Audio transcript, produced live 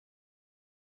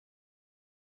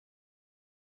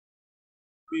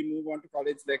we move on to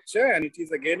college lecture, and it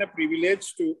is again a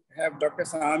privilege to have Dr.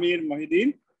 Saamir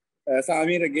Mohideen.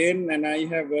 Saamir again and I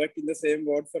have worked in the same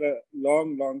ward for a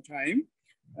long time.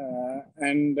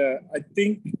 I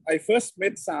think I first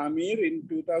met Saamir in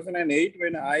 2008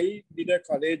 when I did a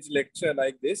college lecture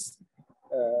like this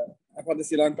for the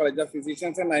Ceylon College of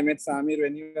Physicians, and I met Saamir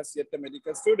when he was yet a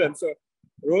medical student. So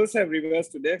roles have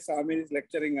reversed today. Saamir is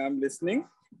lecturing, I'm listening.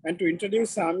 And to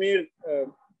introduce Saamir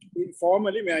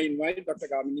formally, may I invite Dr.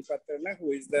 Gamini Patrana,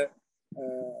 who is the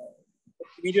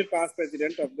immediate past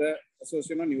president of the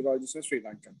Association of Neurologists of Sri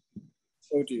Lanka.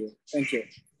 Over to you. Thank you.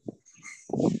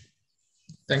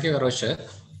 Thank you, Arosha.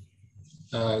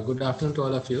 Good afternoon to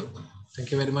all of you.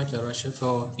 Thank you very much, Arosha,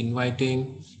 for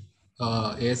inviting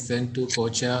ASN to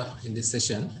co-chair in this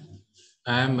session.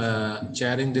 I am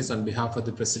chairing this on behalf of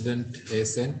the President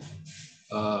ASN,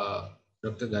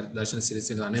 Dr. Darshan Siris,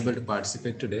 is unable to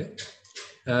participate today.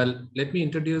 Let me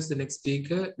introduce the next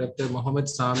speaker, Dr. Mohammed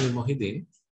Saamir Mohideen.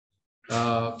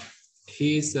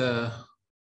 He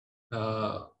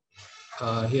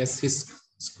has his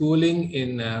schooling in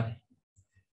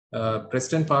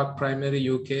Preston Park Primary,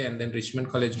 UK, and then Richmond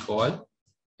College, Gaul.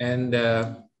 And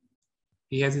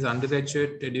he has his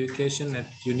undergraduate education at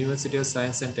University of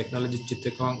Science and Technology,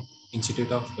 Chittagong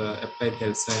Institute of Applied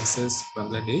Health Sciences,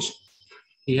 Bangladesh.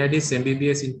 He had his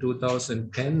MBBS in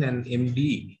 2010 and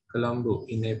MD Colombo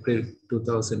in April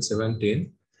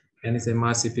 2017, and his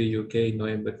MRCP UK in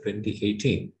November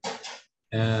 2018.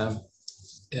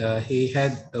 He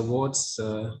had awards,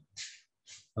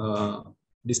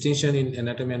 distinction in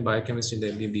anatomy and biochemistry in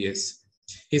the MBBS.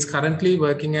 He's currently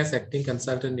working as acting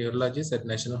consultant neurologist at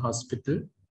National Hospital.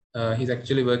 He's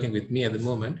actually working with me at the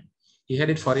moment. He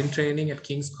had foreign training at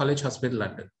King's College Hospital,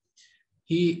 London.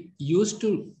 He used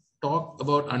to talk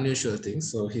about unusual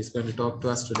things, so he's going to talk to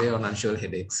us today on unusual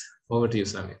headaches. Over to you,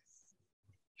 Saamir.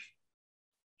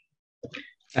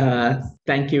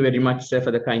 Thank you very much, sir,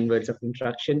 for the kind words of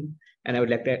introduction. And I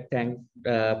would like to thank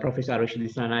Professor Arosha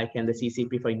Disanaik and the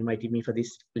CCP for inviting me for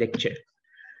this lecture.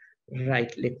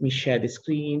 Right, let me share the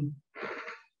screen.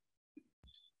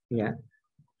 Yeah.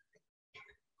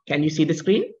 Can you see the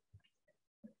screen?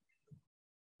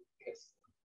 Yes.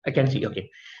 I can see,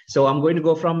 okay. So I'm going to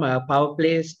go from power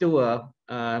plays to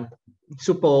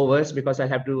super overs because I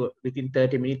have to, within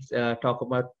 30 minutes, talk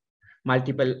about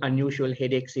multiple unusual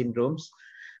headache syndromes.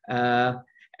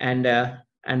 And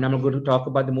I'm going to talk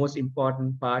about the most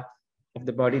important part of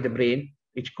the body, the brain,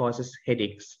 which causes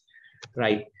headaches,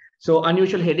 right? So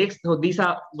unusual headaches. So these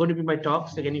are going to be my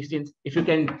talks. So if you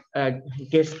can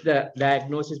guess the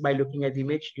diagnosis by looking at the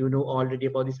image, you know already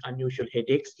about these unusual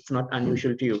headaches. It's not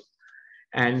unusual to you.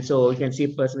 And so you can see a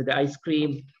person with the ice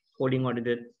cream holding onto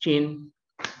the chin.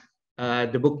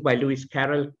 The book by Lewis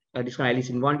Carroll, this one, Alice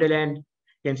in Wonderland.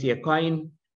 You can see a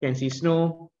coin. You can see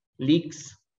snow,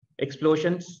 leaks,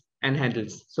 explosions, and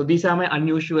handles. So these are my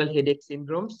unusual headache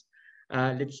syndromes.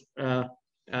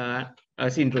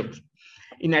 Syndromes.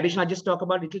 In addition, I'll just talk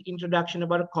about a little introduction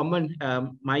about a common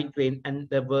migraine and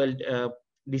the world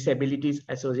disabilities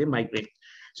associated migraine.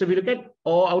 So we look at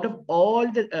out of all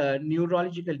the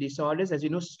neurological disorders, as you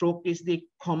know, stroke is the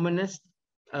commonest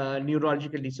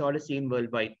neurological disorder seen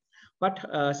worldwide. But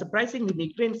surprisingly,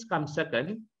 migraines come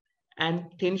second, and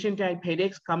tension type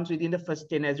headaches comes within the first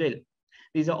 10 as well.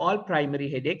 These are all primary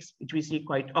headaches, which we see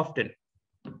quite often.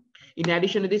 In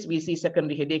addition to this, we see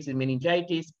secondary headaches in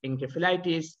meningitis,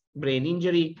 encephalitis, brain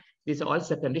injury. These are all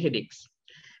secondary headaches.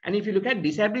 And if you look at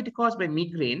disability caused by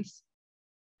migraines,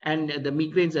 and the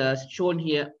migraines are shown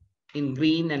here in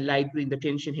green and light green, the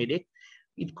tension headache,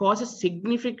 it causes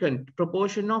significant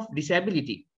proportion of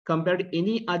disability compared to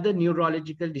any other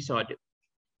neurological disorder.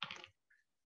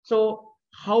 So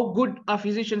how good are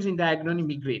physicians in diagnosing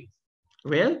migraine?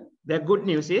 Well, the good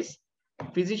news is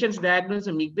physicians diagnose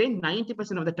a migraine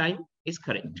 90% of the time is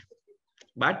correct.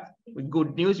 But with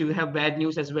good news, you have bad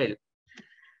news as well.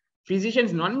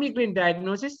 Physicians non-migraine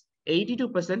diagnosis,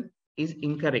 82% is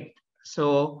incorrect.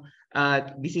 So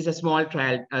this is a small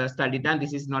trial study done.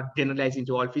 This is not generalized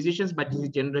into all physicians, but this is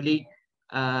generally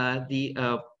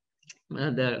the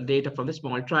data from the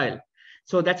small trial.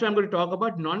 So that's why I'm going to talk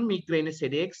about non-migrainous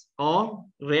headaches or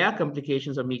rare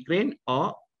complications of migraine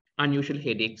or unusual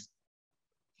headaches.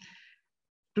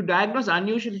 To diagnose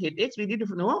unusual headaches, we need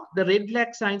to know the red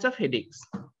flag signs of headaches.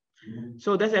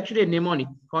 So that's actually a mnemonic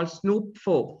called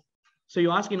SNOOP4. So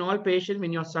you ask in all patients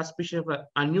when you're suspicious of an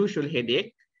unusual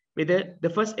headache, whether the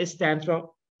first S stands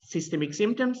for systemic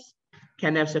symptoms,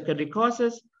 can have secondary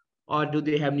causes, or do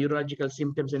they have neurological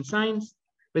symptoms and signs,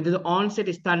 whether the onset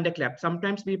is thunderclap.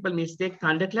 Sometimes people mistake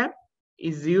thunderclap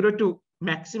is 0 to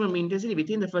maximum intensity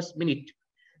within the first minute.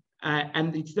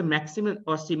 and it's the maximum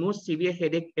or most severe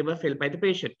headache ever felt by the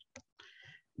patient.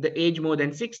 The age more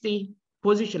than 60,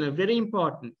 positional, very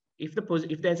important. If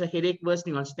there's a headache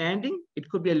worsening on standing, it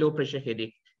could be a low pressure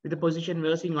headache. With the position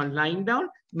worsening on lying down,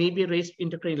 maybe a raised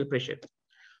intracranial pressure.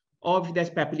 Or if there's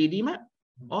papilledema,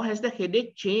 or has the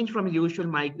headache changed from usual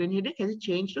migraine headache? Has it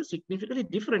changed to a significantly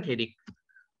different headache?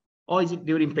 Or is it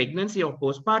during pregnancy or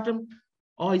postpartum?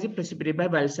 Or is it precipitated by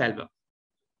Valsalva?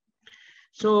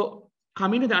 So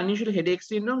coming to the unusual headache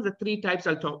syndrome, the three types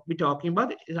I'll be talking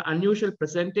about is an unusual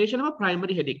presentation of a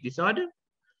primary headache disorder,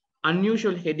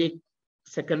 unusual headache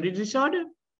secondary disorder,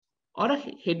 or a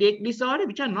headache disorder,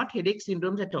 which are not headache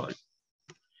syndromes at all.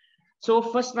 So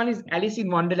first one is Alice in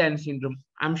Wonderland syndrome.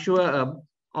 I'm sure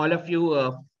all of you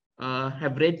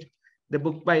have read the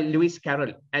book by Lewis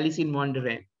Carroll, Alice in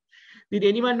Wonderland. Did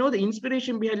anyone know the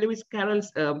inspiration behind Lewis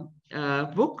Carroll's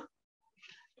book?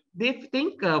 They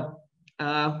think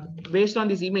based on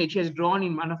this image he has drawn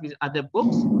in one of his other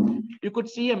books, you could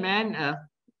see a man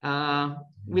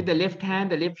with the left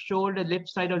hand, the left shoulder, left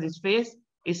side of his face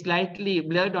is slightly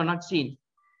blurred or not seen.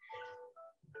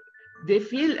 They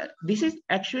feel this is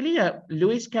actually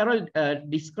Lewis Carroll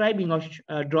describing or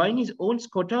drawing his own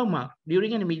scotoma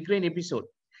during a migraine episode.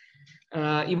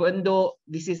 Even though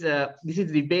this is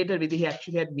debated whether he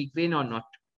actually had migraine or not.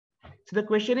 So the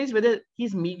question is whether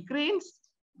his migraines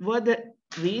were the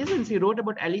reasons he wrote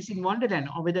about Alice in Wonderland,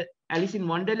 or whether Alice in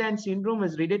Wonderland syndrome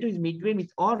was related to his migraine with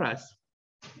auras.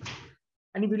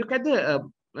 And if you look at the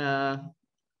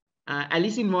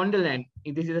Alice in Wonderland,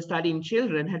 this is a study in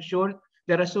children, had shown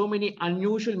there are so many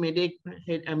unusual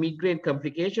migraine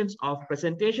complications of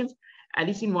presentations.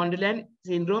 Alice in Wonderland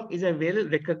syndrome is a well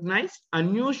recognized,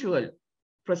 unusual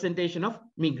presentation of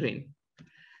migraine.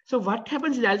 So what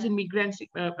happens in Alice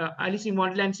in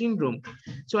Wonderland syndrome?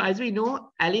 So as we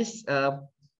know, Alice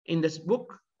in this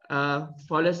book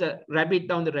follows a rabbit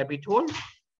down the rabbit hole,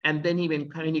 and then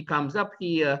when he comes up,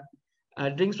 he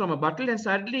drinks from a bottle, and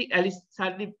suddenly Alice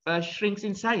shrinks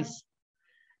in size.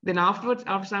 Then afterwards,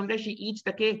 after some time, she eats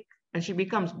the cake and she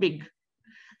becomes big.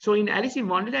 So in Alice in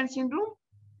Wonderland syndrome,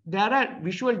 there are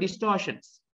visual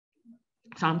distortions.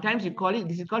 Sometimes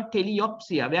this is called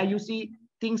teleopsia, where you see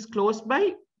things close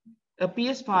by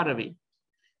appears far away.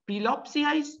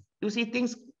 Pelopsia is you see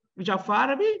things which are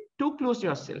far away too close to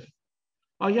yourself.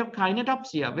 Or you have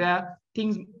kinetopsia, where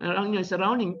things around your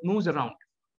surrounding moves around.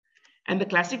 And the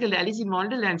classical Alice in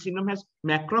Wonderland syndrome has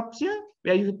macropsia,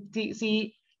 where you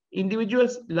see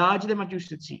individuals larger than what you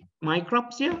should see.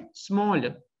 Micropsia,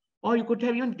 smaller. Or you could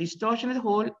have even distortion of the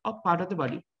whole or part of the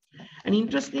body. And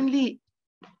interestingly,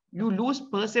 you lose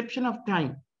perception of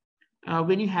time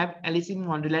when you have Alice in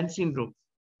Wonderland syndrome.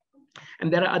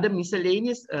 And there are other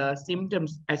miscellaneous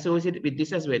symptoms associated with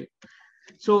this as well.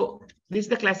 So this is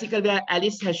the classical where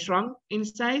Alice has shrunk in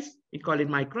size. We call it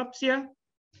micropsia.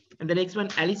 And the next one,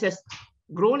 Alice has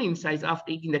grown in size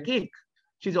after eating the cake.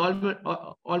 She's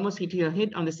almost hitting her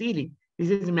head on the ceiling. This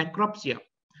is macropsia.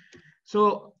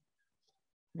 So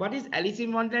what is Alice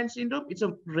in Wonderland syndrome? It's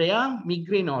a rare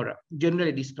migraine aura,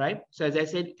 generally described. So as I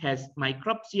said, it has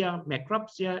micropsia,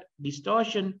 macropsia,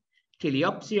 distortion,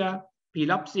 teleopsia,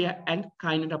 pelopsia, and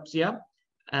kinetopsia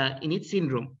in its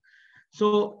syndrome.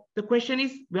 So the question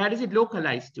is, where is it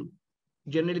localized to?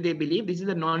 Generally, they believe this is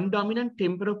a non-dominant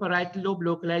temporoparietal lobe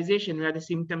localization where the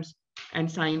symptoms and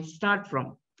signs start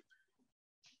from.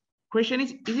 Question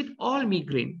is it all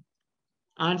migraine?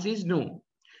 Answer is no,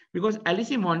 because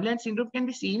Alice in Wonderland syndrome can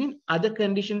be seen in other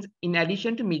conditions in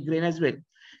addition to migraine as well.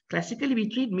 Classically, we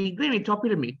treat migraine with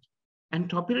topiramate, and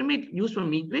topiramate used for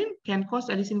migraine can cause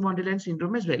Alice in Wonderland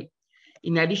syndrome as well.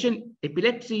 In addition,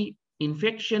 epilepsy,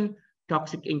 infection,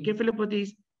 toxic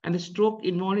encephalopathies, and the stroke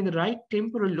involved in the right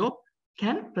temporal lobe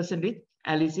can present with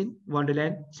Alice in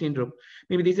Wonderland syndrome.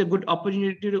 Maybe this is a good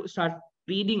opportunity to start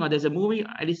reading, or there's a movie,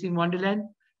 Alice in Wonderland,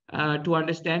 to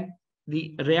understand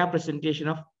the rare presentation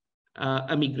of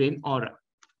a migraine aura.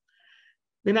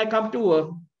 Then I come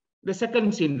to the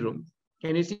second syndrome.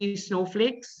 Can you see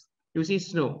snowflakes? You see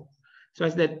snow. So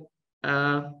as the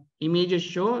images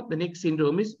show, the next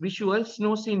syndrome is visual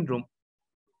snow syndrome.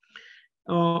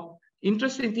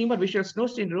 Interesting thing about visual snow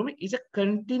syndrome is a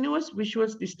continuous visual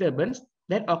disturbance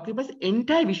that occupies the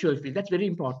entire visual field. That's very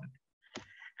important.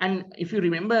 And if you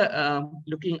remember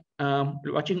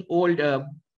watching old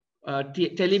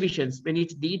televisions, when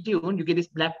it's detuned, you get these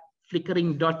black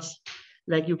flickering dots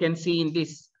like you can see in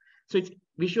this. So it's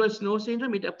visual snow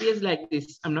syndrome. It appears like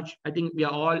this. I think we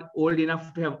are all old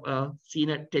enough to have seen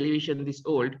a television this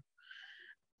old.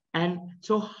 And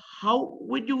so how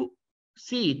would you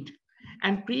see it?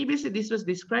 And previously this was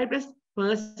described as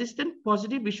persistent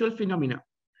positive visual phenomena,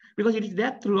 because it is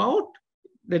there throughout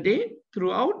the day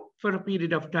throughout for a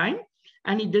period of time,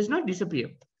 and it does not disappear.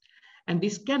 And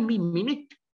this can be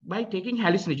mimicked by taking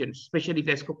hallucinogens, especially if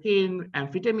there's cocaine,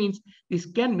 amphetamines. This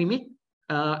can mimic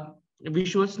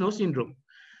visual snow syndrome.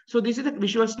 So this is the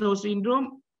visual snow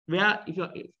syndrome, where if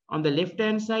you're on the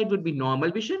left-hand side would be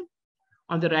normal vision.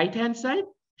 On the right-hand side,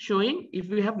 showing if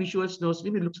we have visual snow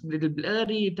syndrome, it looks a little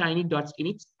blurry, tiny dots in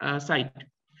its sight.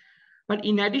 But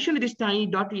in addition to this tiny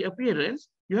dot appearance,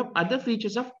 you have other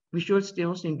features of visual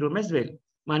snow syndrome as well.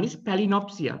 One is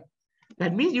palinopsia.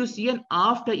 That means you see an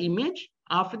after image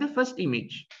after the first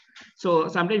image. So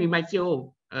sometimes we might say,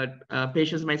 oh,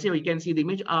 patients might say, oh, you can see the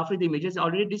image after the image has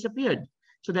already disappeared.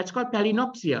 So that's called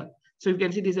palinopsia. So you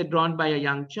can see this is drawn by a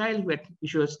young child who had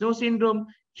visual snow syndrome.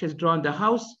 She has drawn the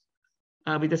house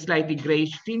with a slightly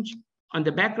grayish tinge on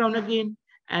the background again,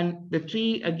 and the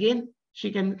tree again.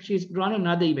 She's drawn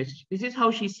another image. This is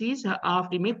how she sees her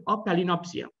after image of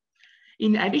palinopsia.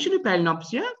 In addition to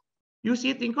palinopsia, you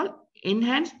see a thing called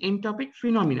enhanced entopic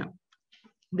phenomena.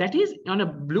 That is, on a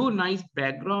blue nice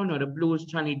background or a blue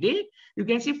sunny day, you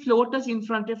can see floaters in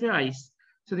front of your eyes.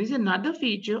 So this is another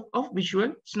feature of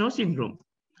visual snow syndrome.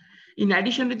 In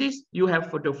addition to this, you have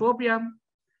photophobia,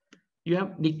 you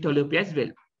have nyctalopia as well.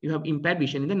 You have impaired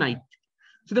vision in the night.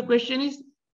 So the question is,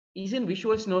 isn't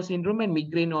visual snow syndrome and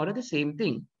migraine aura the same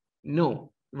thing?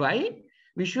 No. Why?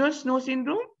 Visual snow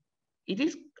syndrome, it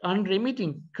is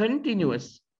unremitting,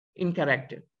 continuous in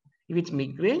character. If it's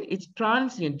migraine, it's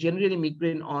transient. Generally,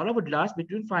 migraine aura would last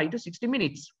between 5 to 60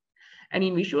 minutes. And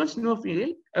in visual snow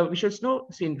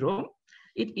syndrome,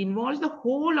 it involves the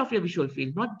whole of your visual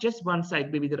field, not just one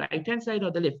side, maybe the right-hand side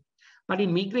or the left. But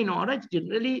in migraine aura, it's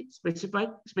generally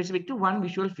specific to one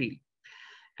visual field.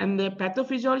 And the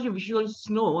pathophysiology of visual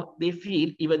snow, they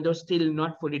feel, even though still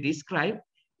not fully described,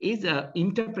 is an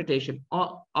interpretation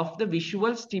of the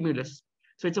visual stimulus.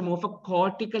 So it's a more of a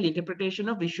cortical interpretation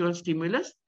of visual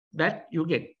stimulus that you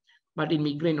get. But in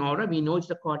migraine aura, we know it's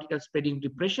the cortical spreading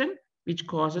depression, which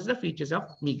causes the features of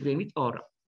migraine with aura.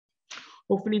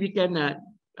 Hopefully, we can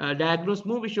diagnose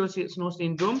more visual snow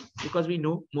syndrome because we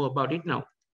know more about it now.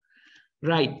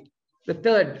 Right. The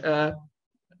third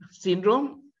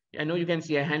syndrome, I know you can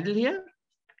see a handle here.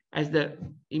 As the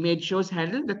image shows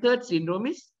handle, the third syndrome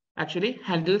is actually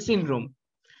Handel syndrome.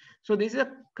 So this is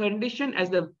a condition, as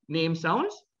the name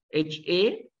sounds,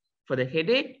 HA for the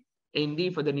headache,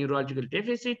 ND for the neurological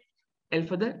deficit, L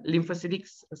for the lymphocytic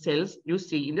cells you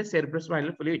see in the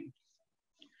cerebrospinal fluid.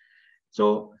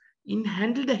 So in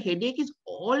Handel, the headache is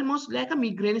almost like a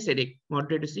migraine headache,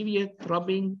 moderate to severe,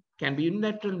 throbbing, can be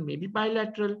unilateral, maybe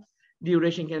bilateral.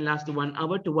 Duration can last 1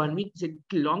 hour to 1 week, it's a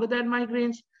little longer than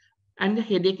migraines. And the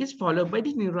headache is followed by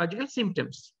the neurological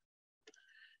symptoms.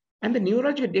 And the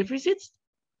neurological deficits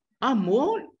are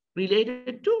more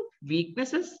related to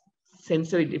weaknesses,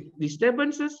 sensory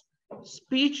disturbances,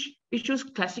 speech issues,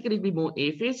 classically be more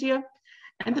aphasia,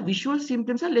 and the visual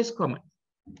symptoms are less common.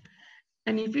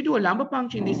 And if you do a lumbar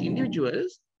puncture in these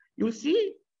individuals, you'll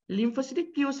see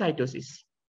lymphocytic pleocytosis.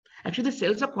 Actually, the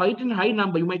cells are quite in high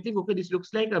number. You might think, okay, this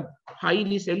looks like a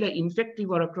highly cellular infective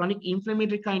or a chronic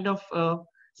inflammatory kind of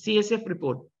CSF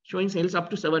report, showing cells up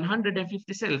to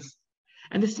 750 cells.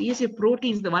 And the CSF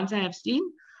proteins, the ones I have seen,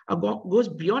 goes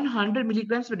beyond 100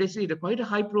 milligrams per deciliter, quite a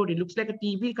high protein, looks like a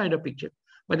TB kind of picture.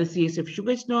 But the CSF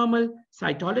sugar is normal,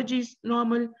 cytology is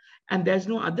normal, and there's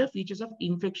no other features of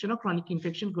infection or chronic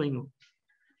infection going on.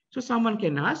 So someone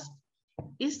can ask,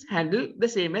 is Handel the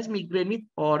same as migraine with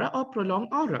aura or prolonged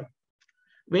aura?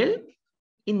 Well,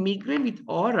 in migraine with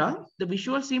aura, the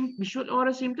visual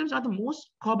aura symptoms are the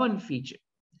most common feature.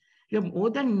 You have more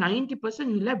than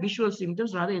 90% you'll have visual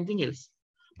symptoms rather than anything else.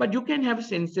 But you can have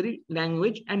sensory,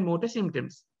 language, and motor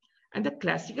symptoms. And the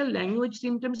classical language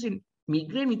symptoms in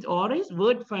migraine with aura is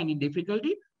word finding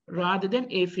difficulty rather than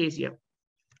aphasia.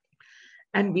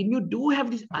 And when you do have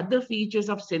these other features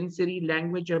of sensory,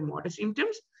 language, or motor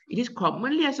symptoms, it is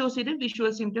commonly associated with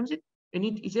visual symptoms when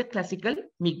it is a classical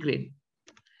migraine.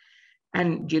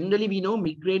 And generally, we know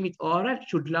migraine with aura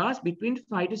should last between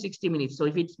 5 to 60 minutes. So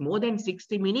if it's more than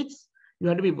 60 minutes, you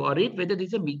have to be worried whether this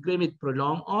is a migraine with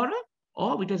prolonged aura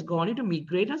or it has gone into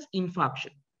migraine as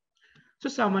infarction. So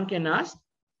someone can ask,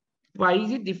 why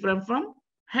is it different from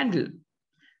Handel?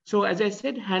 So as I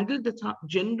said, Handel,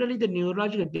 generally the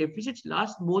neurological deficits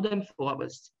last more than 4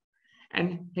 hours.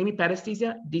 And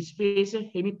hemiparesthesia,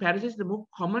 dysphasia, hemiparesis is the more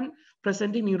common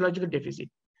presenting neurological deficit.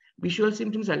 Visual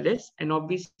symptoms are less, and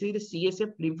obviously the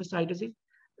CSF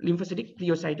lymphocytic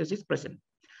pleocytosis is present.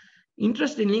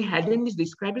 Interestingly, Handel is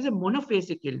described as a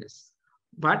monophasic illness,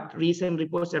 but recent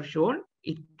reports have shown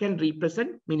it can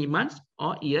represent many months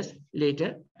or years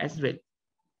later as well.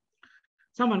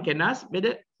 Someone can ask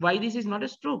why this is not a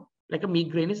stroke, like a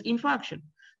migrainous infarction.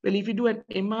 Well, if you do an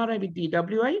MRI with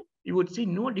DWI, you would see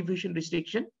no diffusion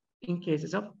restriction in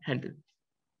cases of Handel.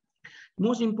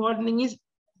 Most important thing is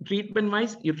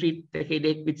treatment-wise, you treat the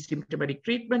headache with symptomatic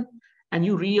treatment, and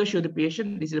you reassure the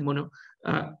patient this is a mono.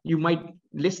 You might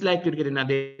less likely to get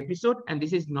another episode, and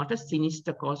this is not a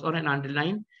sinister cause or an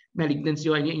underlying malignancy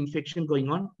or any infection going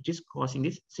on, which is causing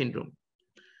this syndrome.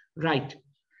 Right.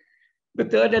 The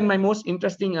third and my most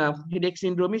interesting headache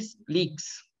syndrome is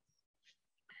leaks.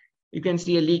 You can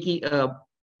see a leaky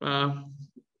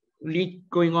leak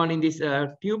going on in this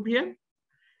tube here.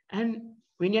 And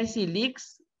when you see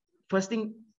leaks, first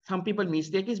thing some people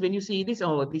mistake is when you see this,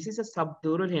 oh, this is a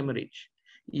subdural hemorrhage.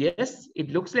 Yes,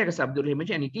 it looks like a subdural hemorrhage,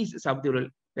 and it is a subdural,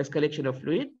 there's collection of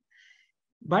fluid.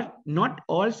 But not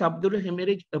all subdural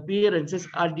hemorrhage appearances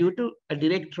are due to a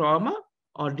direct trauma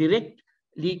or direct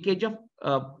leakage of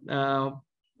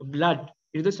blood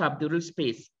into the subdural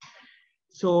space.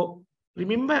 So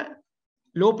remember,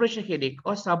 low pressure headache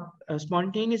or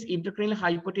spontaneous intracranial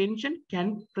hypertension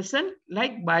can present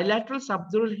like bilateral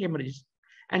subdural hemorrhages.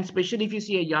 And especially if you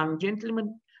see a young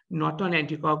gentleman not on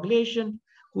anticoagulation,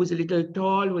 who's a little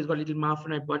tall, who's got a little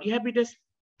marfanoid body habitus,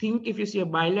 think if you see a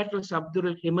bilateral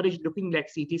subdural hemorrhage looking like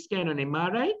CT scan on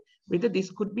MRI, whether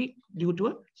this could be due to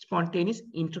a spontaneous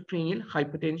intracranial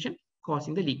hypertension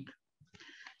causing the leak.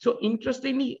 So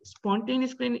interestingly,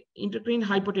 spontaneous intracranial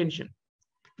hypertension,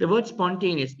 the word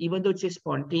spontaneous, even though it says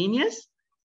spontaneous,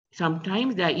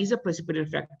 sometimes there is a precipitant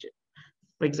factor.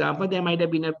 For example, there might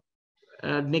have been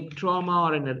a neck trauma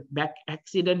or a back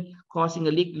accident causing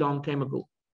a leak long time ago.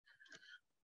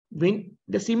 When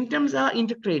the symptoms are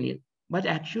intracranial, but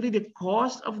actually the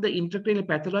cause of the intracranial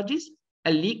pathology is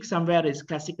a leak somewhere else,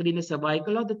 classically in the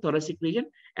cervical or the thoracic region,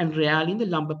 and rarely in the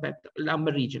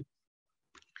lumbar region.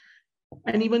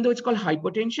 And even though it's called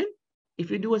hypotension, if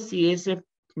you do a CSF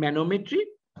manometry,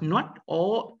 not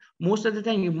all, most of the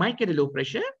time you might get a low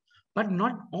pressure, but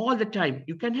not all the time.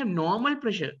 You can have normal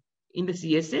pressure in the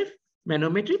CSF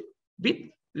manometry with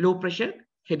low pressure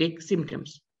headache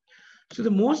symptoms. So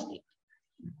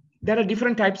there are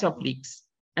different types of leaks.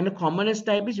 And the commonest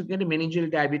type is you get a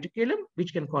meningeal diverticulum,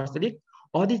 which can cause the leak,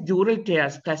 or these dural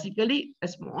tears. Classically, a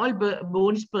small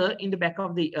bone spur in the back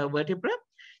of the vertebra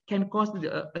can cause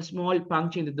a small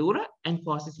puncture in the dura and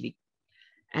causes leak.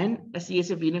 And a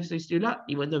CSF venous fistula,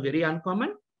 even though very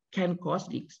uncommon, can cause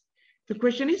leaks. The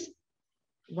question is,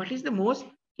 what is the most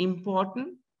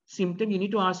important symptom you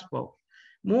need to ask for?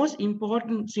 Most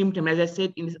important symptom, as I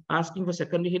said, in asking for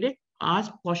secondary headache,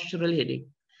 ask postural headache.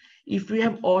 If you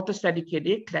have orthostatic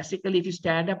headache, classically, if you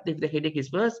stand up, if the headache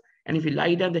is worse, and if you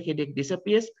lie down, the headache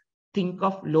disappears, think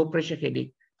of low pressure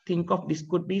headache. Think of this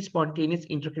could be spontaneous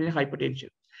intracranial hypertension.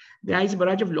 There is a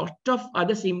barrage of lot of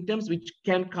other symptoms which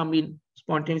can come in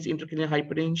spontaneous intracranial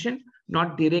hypertension,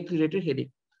 not directly related to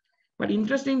headache. But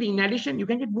interestingly, in addition, you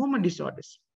can get movement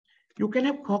disorders. You can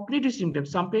have cognitive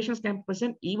symptoms. Some patients can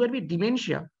present even with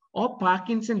dementia or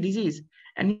Parkinson's disease.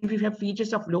 And if you have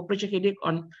features of low pressure headache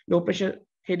on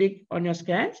your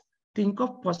scans, think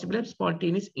of possible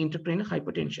spontaneous intracranial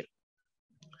hypertension,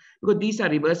 because these are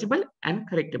reversible and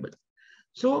correctable.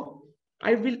 So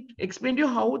I will explain to you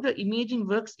how the imaging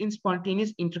works in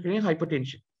spontaneous intracranial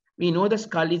hypertension. We know the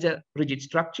skull is a rigid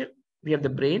structure. We have the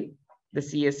brain, the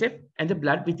CSF, and the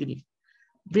blood within it.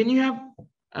 When you have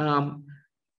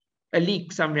a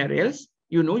leak somewhere else,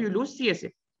 you lose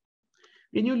CSF.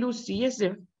 When you lose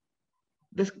CSF,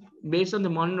 based on the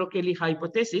Monro-Kelly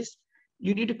hypothesis,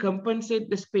 you need to compensate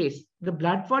the space. The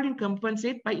blood volume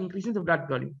compensates by increasing the blood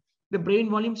volume. The brain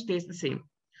volume stays the same.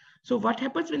 So what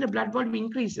happens when the blood volume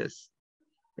increases?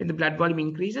 When the blood volume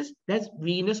increases, there's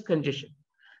venous congestion.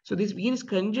 So this venous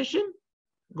congestion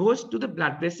goes to the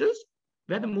blood vessels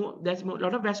where there's a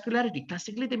lot of vascularity,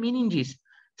 classically the meninges.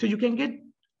 So you can get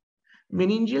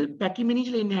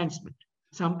pachymeningeal enhancement.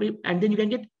 And then you can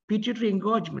get pituitary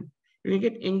engorgement. You can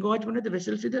get engorgement of the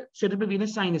vessels with the cerebral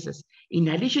venous sinuses. In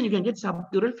addition, you can get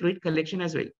subdural fluid collection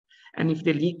as well. And if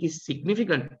the leak is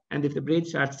significant and if the brain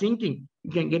starts sinking,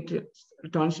 you can get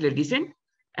tonsillar descent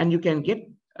and you can get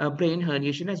brain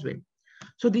herniation as well.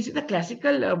 So this is the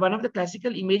classical, one of the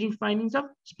classical imaging findings of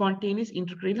spontaneous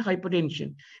intracranial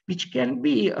hypertension, which can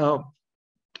be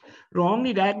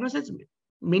wrongly diagnosed as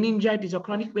meningitis or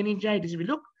chronic meningitis. If we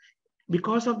look,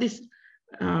 because of this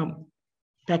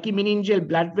pachymeningeal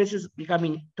blood vessels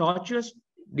becoming tortuous,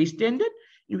 distended,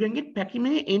 you can get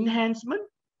pachymeningeal enhancement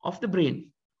of the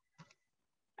brain.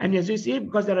 And as you see,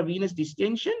 because there are venous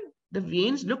distension, the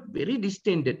veins look very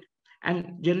distended.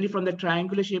 And generally from the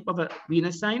triangular shape of a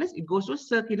venous sinus, it goes to a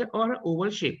circular or an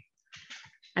oval shape.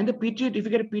 And the pituitary, if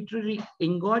you get a pituitary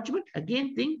engorgement,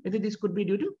 again think whether this could be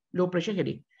due to low pressure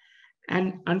headache.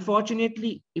 And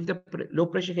unfortunately, if the low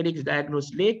pressure headache is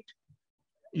diagnosed late,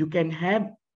 you can have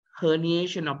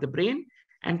herniation of the brain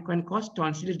and can cause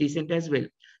tonsillar descent as well.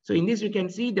 So in this, you can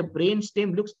see the brain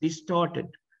stem looks distorted.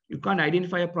 You can't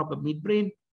identify a proper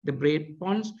midbrain, the brain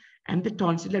pons, and the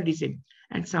tonsillar descent.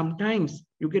 And sometimes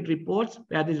you get reports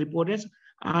where there's reported as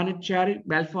Arnott-Chiari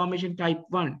malformation type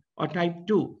 1 or type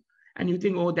 2. And you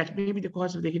think, oh, that may be the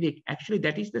cause of the headache. Actually,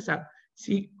 that is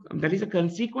a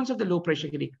consequence of the low pressure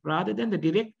headache rather than the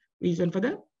direct reason for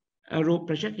the low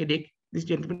pressure headache this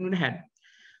gentleman had.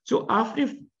 So after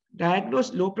you've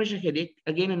diagnosed low pressure headache,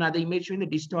 again, another image showing the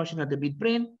distortion of the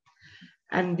midbrain.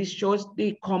 And this shows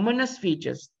the commonest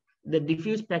features. The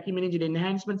diffuse pachymeningeal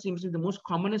enhancement seems to be the most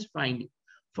commonest finding,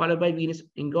 followed by venous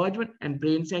engorgement and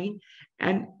brain sagging.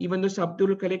 And even though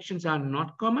subdural corrections are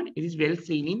not common, it is well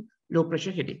seen in low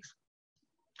pressure headaches.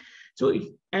 So,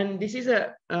 this is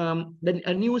a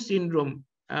new syndrome.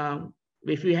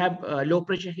 If you have low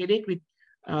pressure headache with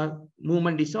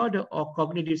movement disorder or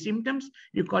cognitive symptoms,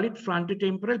 you call it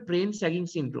frontotemporal brain sagging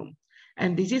syndrome.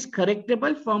 And this is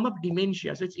correctable form of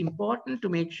dementia. So it's important to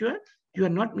make sure you are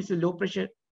not missing low pressure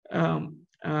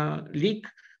leak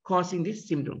causing these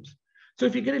symptoms. So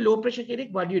if you get a low pressure headache,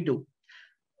 what do you do?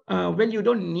 Well, you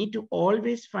don't need to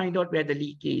always find out where the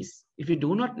leak is. If you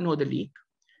do not know the leak,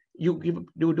 you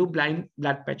do blind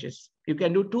blood patches. You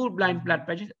can do 2 blind blood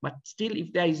patches, but still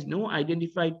if there is no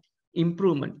identified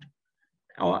improvement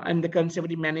and the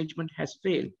conservative management has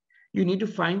failed, you need to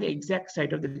find the exact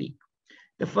site of the leak.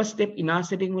 The first step in our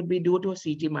setting would be do to a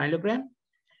CT myelogram.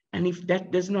 And if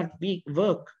that does not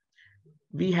work,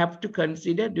 we have to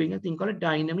consider doing a thing called a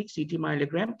dynamic CT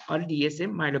myelogram or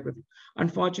DSM myelography.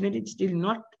 Unfortunately, it's still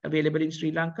not available in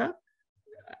Sri Lanka,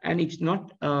 and it's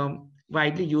not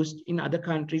widely used in other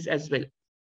countries as well.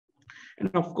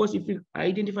 And of course, if you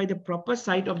identify the proper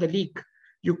site of the leak,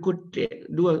 you could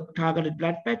do a targeted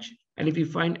blood patch. And if you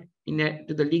find to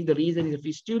the leak, the reason is a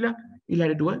fistula, you'll have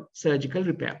to do a surgical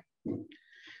repair.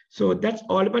 So that's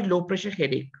all about low pressure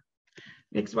headache.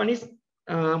 Next one is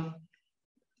the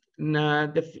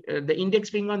index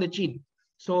finger on the chin.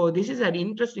 So this is an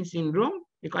interesting syndrome.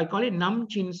 I call it numb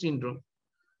chin syndrome.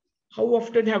 How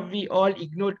often have we all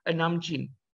ignored a numb chin?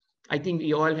 I think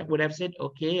we all would have said,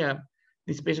 okay,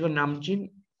 this patient got numb chin,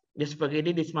 just forget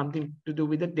it. It's something to do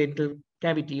with the dental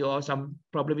cavity or some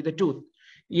problem with the tooth.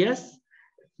 Yes,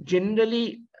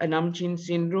 generally a numb chin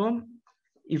syndrome,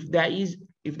 if there's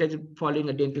following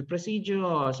a dental procedure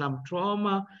or some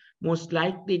trauma, most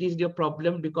likely it is your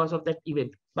problem because of that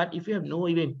event. But if you have no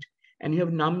event and you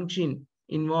have numb chin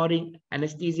involving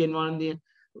anesthesia on the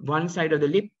one side of the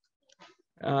lip,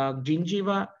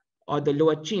 gingiva, or the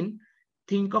lower chin,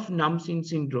 think of numb chin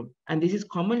syndrome. And this is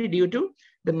commonly due to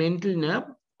the mental nerve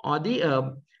or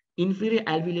the inferior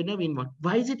alveolar nerve involved.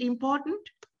 Why is it important?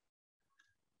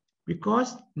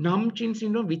 Because numb chin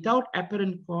syndrome without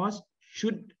apparent cause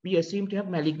should be assumed to have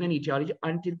malignant etiology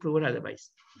until proven otherwise.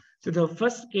 So the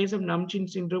first case of numb chin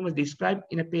syndrome was described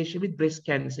in a patient with breast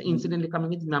cancer, incidentally coming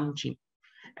with numb chin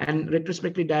and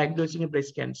retrospectively diagnosing a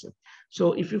breast cancer.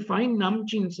 So if you find numb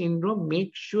chin syndrome,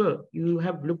 make sure you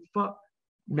have looked for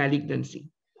malignancy,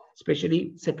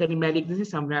 especially secondary malignancy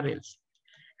somewhere else.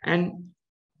 And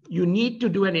you need to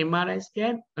do an MRI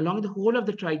scan along the whole of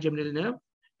the trigeminal nerve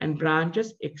and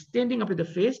branches extending up to the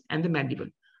face and the mandible.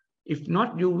 If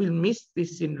not, you will miss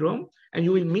this syndrome and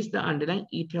you will miss the underlying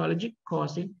etiology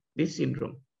causing this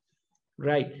syndrome,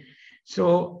 right?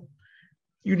 So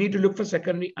you need to look for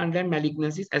secondary underlying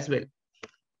malignancies as well,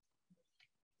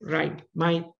 right?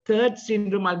 My third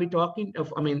syndrome I'll be talking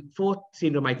of, fourth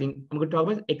syndrome, I think I'm going to talk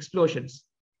about explosions.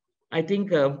 I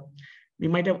think we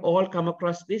might have all come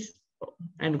across this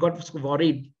and got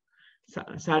worried.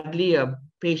 Suddenly, a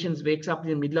patient wakes up in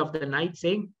the middle of the night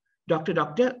saying, doctor,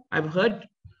 I've heard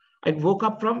I woke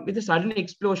up with a sudden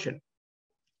explosion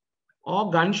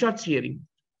or gunshots hearing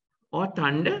or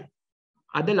thunder,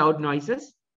 other loud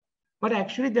noises. But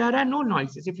actually there are no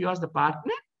noises. If you ask the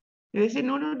partner, they say,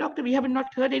 no, doctor, we haven't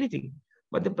not heard anything.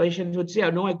 But the patient would say, oh,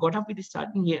 no, I got up with the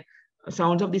sudden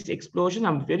sounds of this explosion.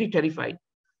 I'm very terrified.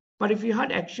 But if you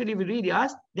had actually really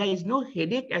asked, there is no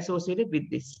headache associated with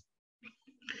this.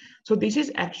 So this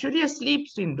is actually a sleep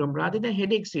syndrome rather than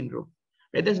headache syndrome,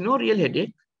 where there's no real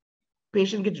headache.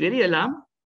 Patient gets very alarmed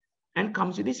and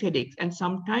comes with these headaches. And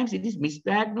sometimes it is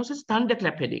misdiagnosed as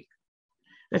thunderclap headache.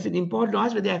 That's an important to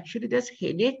ask whether actually there's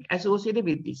headache associated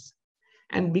with this.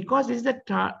 And because this is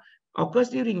that occurs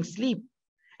during sleep,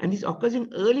 and this occurs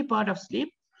in early part of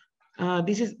sleep,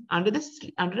 this is under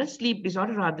a sleep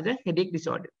disorder rather than headache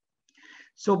disorder.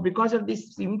 So because of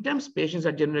these symptoms, patients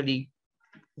are generally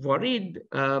worried,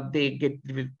 they get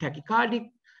tachycardic,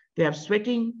 they have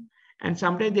sweating, and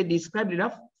sometimes they describe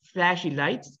enough flashy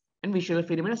lights and visual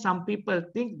phenomena. Some people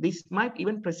think this might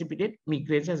even precipitate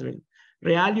migraines as well.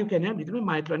 Rarely you can have little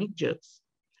myoclonic jerks.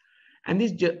 And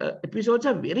these episodes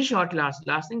are very short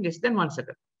lasting less than 1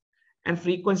 second. And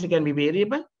frequency can be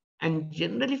variable. And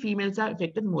generally females are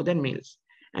affected more than males.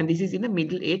 And this is in the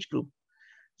middle age group.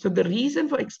 So the reason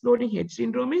for exploding head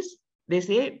syndrome is, they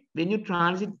say when you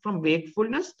transit from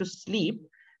wakefulness to sleep,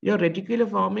 your reticular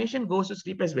formation goes to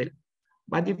sleep as well.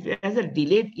 But if there's a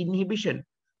delayed inhibition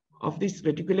of this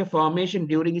reticular formation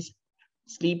during this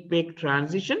sleep-wake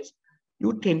transitions,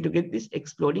 you tend to get this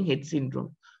exploding head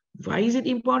syndrome. Why is it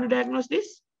important to diagnose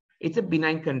this? It's a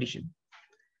benign condition.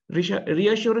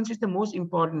 Reassurance is the most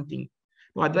important thing.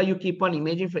 Otherwise, you keep on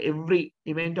imaging for every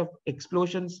event of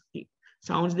explosions,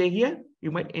 sounds they hear,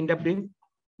 you might end up doing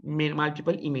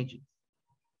multiple imaging.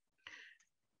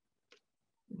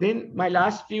 Then my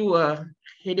last few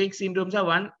headache syndromes are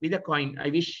one with a coin. I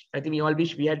think we all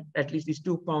wish we had at least these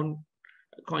 £2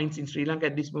 coins in Sri Lanka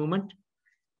at this moment,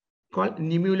 called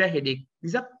Nimula headache.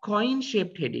 These are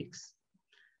coin-shaped headaches,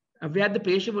 where the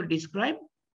patient would describe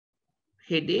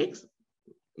headaches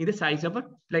in the size of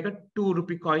like a 2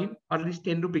 rupee coin or at least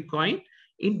 10 rupee coin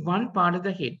in one part of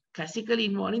the head, classically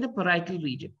involving the parietal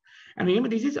region. And remember,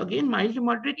 this is again mild to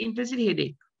moderate intensity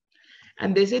headache.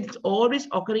 And they say it's always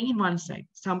occurring in one side.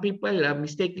 Some people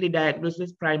mistakenly diagnose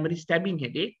this primary stabbing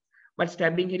headache, but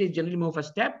stabbing headache is generally more of a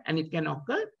stab, and it can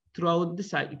occur throughout the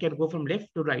side. It can go from left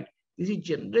to right. This is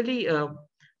generally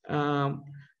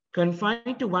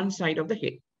confined to one side of the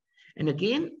head. And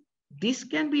again, this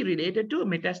can be related to a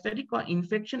metastatic or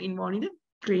infection involving the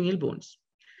cranial bones.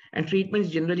 And treatment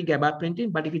is generally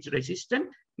gabapentin, but if it's resistant,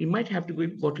 we might have to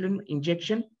give botulinum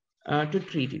injection to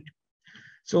treat it.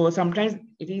 So sometimes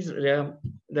it is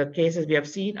the cases we have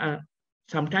seen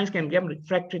sometimes can become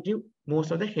refractory to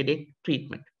most of the headache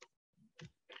treatment.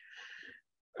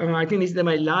 I think this is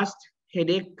my last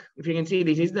headache. If you can see,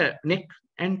 this is the neck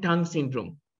and tongue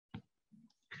syndrome.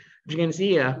 If you can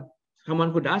see,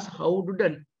 someone could ask, how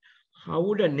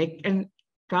would a neck and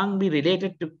tongue be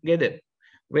related together?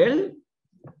 Well,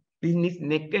 in this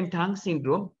neck and tongue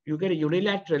syndrome, you get a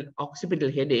unilateral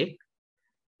occipital headache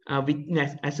with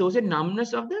associated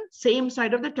numbness of the same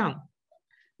side of the tongue.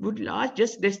 Would last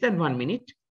just less than 1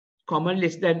 minute, common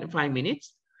less than 5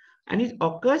 minutes. And it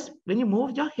occurs when you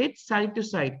move your head side to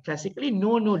side, classically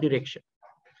no direction.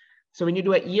 So when you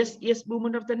do a yes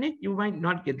movement of the neck, you might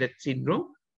not get that syndrome,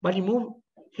 but you move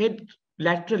head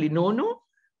laterally, no,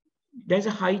 there's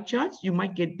a high chance you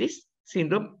might get this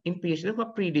syndrome in patients who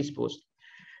are predisposed.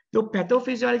 So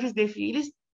pathophysiologists, they feel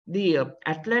is the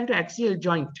atlantoaxial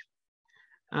joint,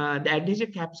 the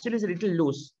adhesive capsule is a little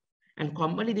loose. And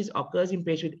commonly this occurs in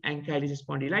patients with ankylosing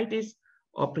spondylitis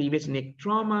or previous neck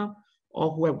trauma,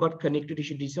 or who have got connective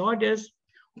tissue disorders,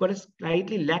 who got a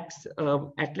slightly lax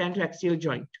atlantoaxial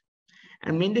joint.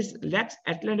 And when this lax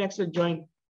atlantoaxial joint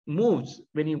moves,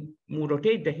 when you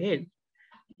rotate the head,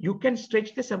 you can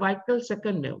stretch the cervical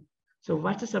second nerve. So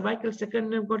what's the cervical second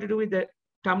nerve got to do with the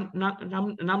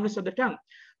numbness of the tongue?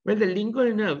 Well, the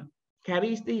lingual nerve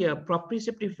carries the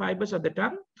proprioceptive fibers of the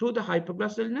tongue through the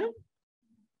hypoglossal nerve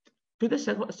to the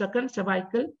second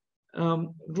cervical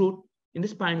root in the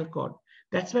spinal cord.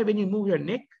 That's why when you move your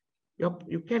neck,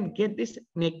 you can get this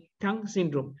neck-tongue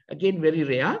syndrome. Again, very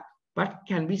rare, but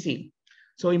can be seen.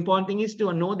 So important thing is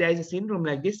to know there is a syndrome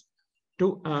like this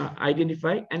to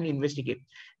identify and investigate.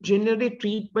 Generally,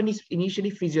 treatment is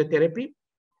initially physiotherapy.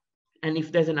 And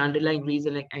if there's an underlying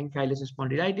reason like ankylosing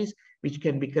spondylitis, which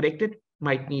can be corrected,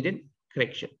 might need a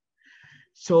correction.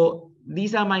 So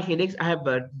these are my headaches. I have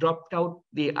dropped out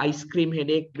the ice cream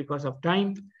headache because of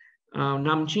time.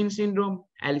 Numb chin syndrome,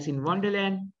 Alice in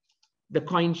Wonderland, the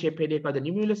coin-shaped headache or the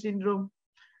Nimula syndrome,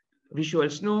 visual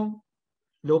snow,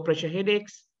 low pressure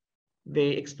headaches,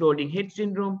 the exploding head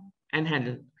syndrome, and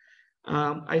handle.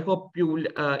 I hope you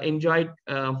enjoyed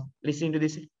listening to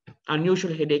these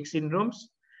unusual headache syndromes,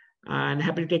 and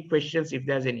happy to take questions if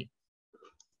there's any.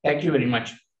 Thank you very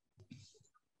much.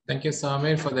 Thank you,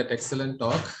 Saamir, for that excellent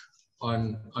talk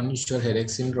on unusual headache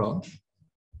syndrome.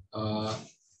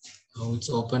 Now it's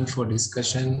open for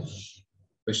discussion,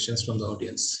 questions from the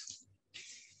audience.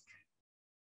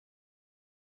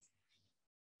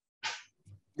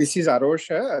 This is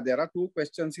Arosha. There are 2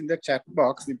 questions in the chat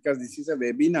box because this is a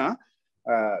webinar.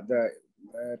 The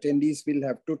attendees will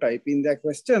have to type in their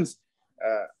questions.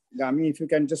 Gami, if you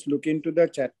can just look into the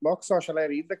chat box, or shall I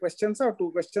read the questions out?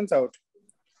 2 questions out.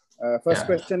 First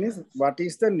question is, what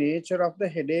is the nature of the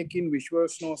headache in visual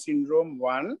snow syndrome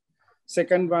 1?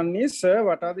 Second one is, sir,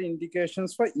 what are the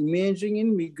indications for imaging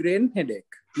in migraine headache,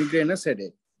 migrainous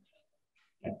headache?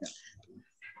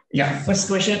 Yeah, first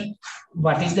question,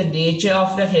 what is the nature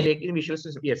of the headache in visual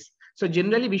syndrome? Yes. So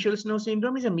generally visual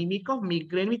syndrome is a mimic of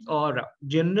migraine with aura.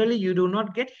 Generally, you do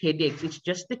not get headaches. It's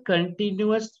just the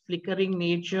continuous flickering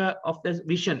nature of the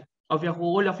vision of your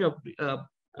whole of your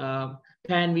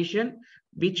pan vision,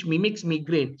 which mimics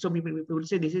migraine. So people will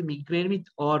say this is migraine with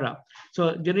aura.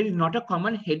 So generally not a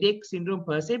common headache syndrome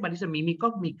per se, but it's a mimic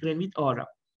of migraine with aura.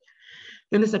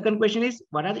 Then the second question is,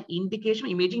 what are the indications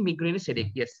of imaging migrainous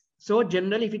headache? Yes. So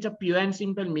generally, if it's a pure and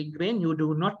simple migraine, you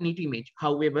do not need to image.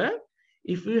 However,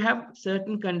 if you have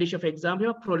certain condition, for example,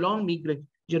 a prolonged migraine,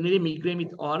 generally migraine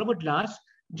with aura would last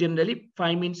generally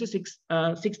 5 minutes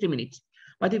to 60 minutes.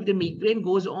 But if the migraine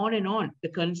goes on and on, the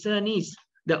concern is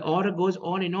the aura goes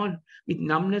on and on with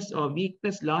numbness or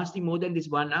weakness lasting more than this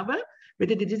 1 hour,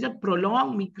 whether this is a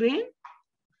prolonged migraine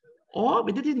or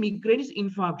whether this migraine is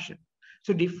infarction.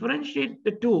 So differentiate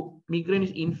the two. Migraine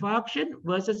is infarction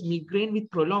versus migraine with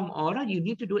prolonged aura. You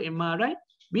need to do MRI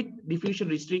with diffusion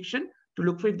restriction to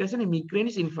look for if there's a migraine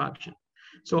is infarction.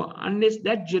 So unless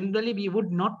that, generally we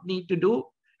would not need to do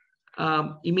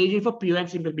imaging for pure and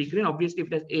simple migraine. Obviously, if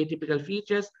there's atypical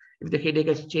features, if the headache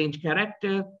has changed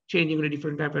character, changing to a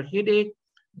different type of headache,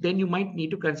 then you might need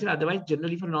to consider. Otherwise,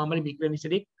 generally for normal migraine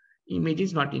headache, image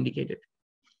is not indicated.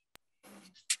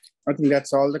 I think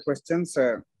that's all the questions.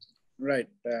 Right.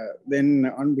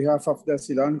 Then on behalf of the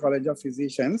Ceylon College of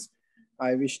Physicians,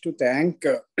 I wish to thank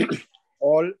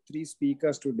all 3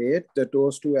 speakers today,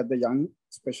 those 2 at the Young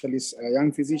Specialists,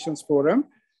 Young Physicians Forum,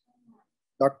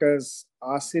 Doctors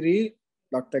Asiri,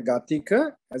 Dr.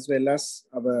 Gatika, as well as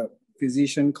our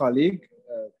physician colleague,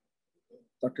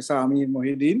 Dr. Saamir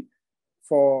Mohideen,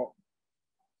 for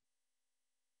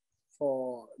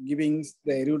giving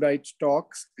the erudite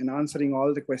talks and answering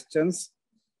all the questions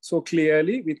so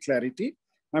clearly with clarity.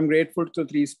 I'm grateful to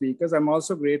 3 speakers. I'm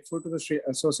also grateful to the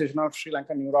Association of Sri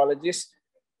Lankan Neurologists,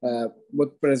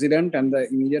 both president and the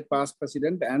immediate past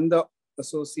president, and the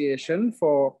association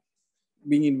for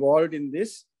being involved in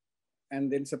this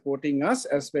and then supporting us,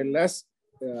 as well as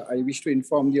I wish to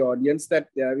inform the audience that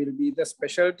there will be the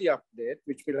specialty update,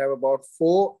 which will have about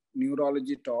 4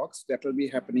 neurology talks that will be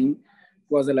happening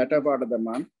towards the latter part of the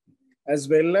month, as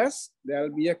well as there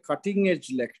will be a cutting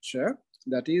edge lecture.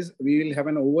 That is, we will have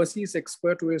an overseas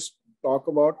expert who will talk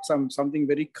about something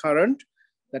very current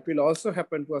that will also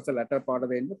happen towards the latter part of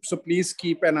the end. So please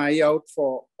keep an eye out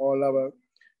for all our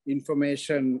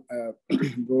information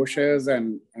brochures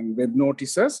and web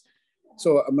notices.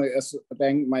 So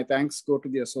my thanks go to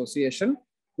the association.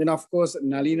 Then of course,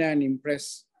 Nalina and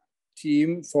Impress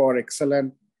team for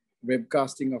excellent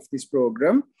webcasting of this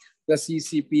program. The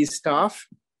CCP staff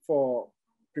for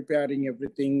preparing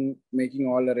everything, making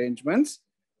all arrangements.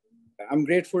 I'm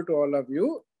grateful to all of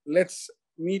you. Let's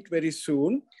meet very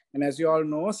soon. And as you all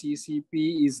know,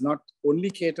 CCP is not only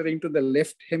catering to the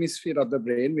left hemisphere of the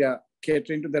brain, we are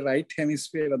catering to the right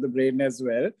hemisphere of the brain as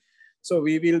well. So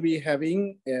we will be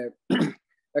having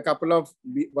a couple of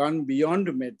one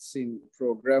Beyond Medicine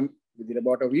program within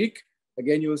about a week.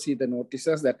 Again, you'll see the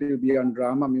notices that will be on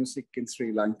drama music in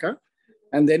Sri Lanka.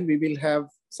 And then we will have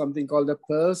something called the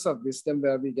Pearls of Wisdom,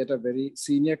 where we get a very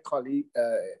senior colleague,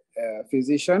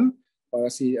 physician, or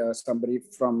somebody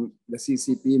from the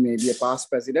CCP, maybe a past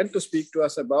president, to speak to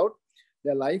us about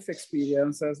their life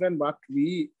experiences and what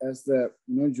we as the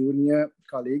junior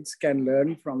colleagues can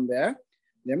learn from them.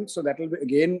 So that will be,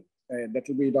 again, that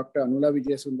will be Dr. Anula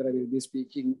Vijayasundara will be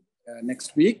speaking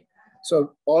next week.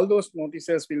 So all those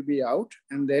notices will be out,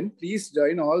 and then please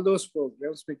join all those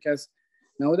programs, because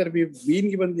now that we've been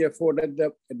given the afforded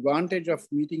the advantage of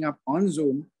meeting up on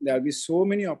Zoom, there will be so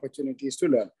many opportunities to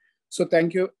learn. So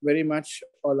thank you very much,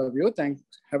 all of you.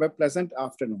 Have a pleasant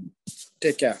afternoon.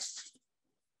 Take care.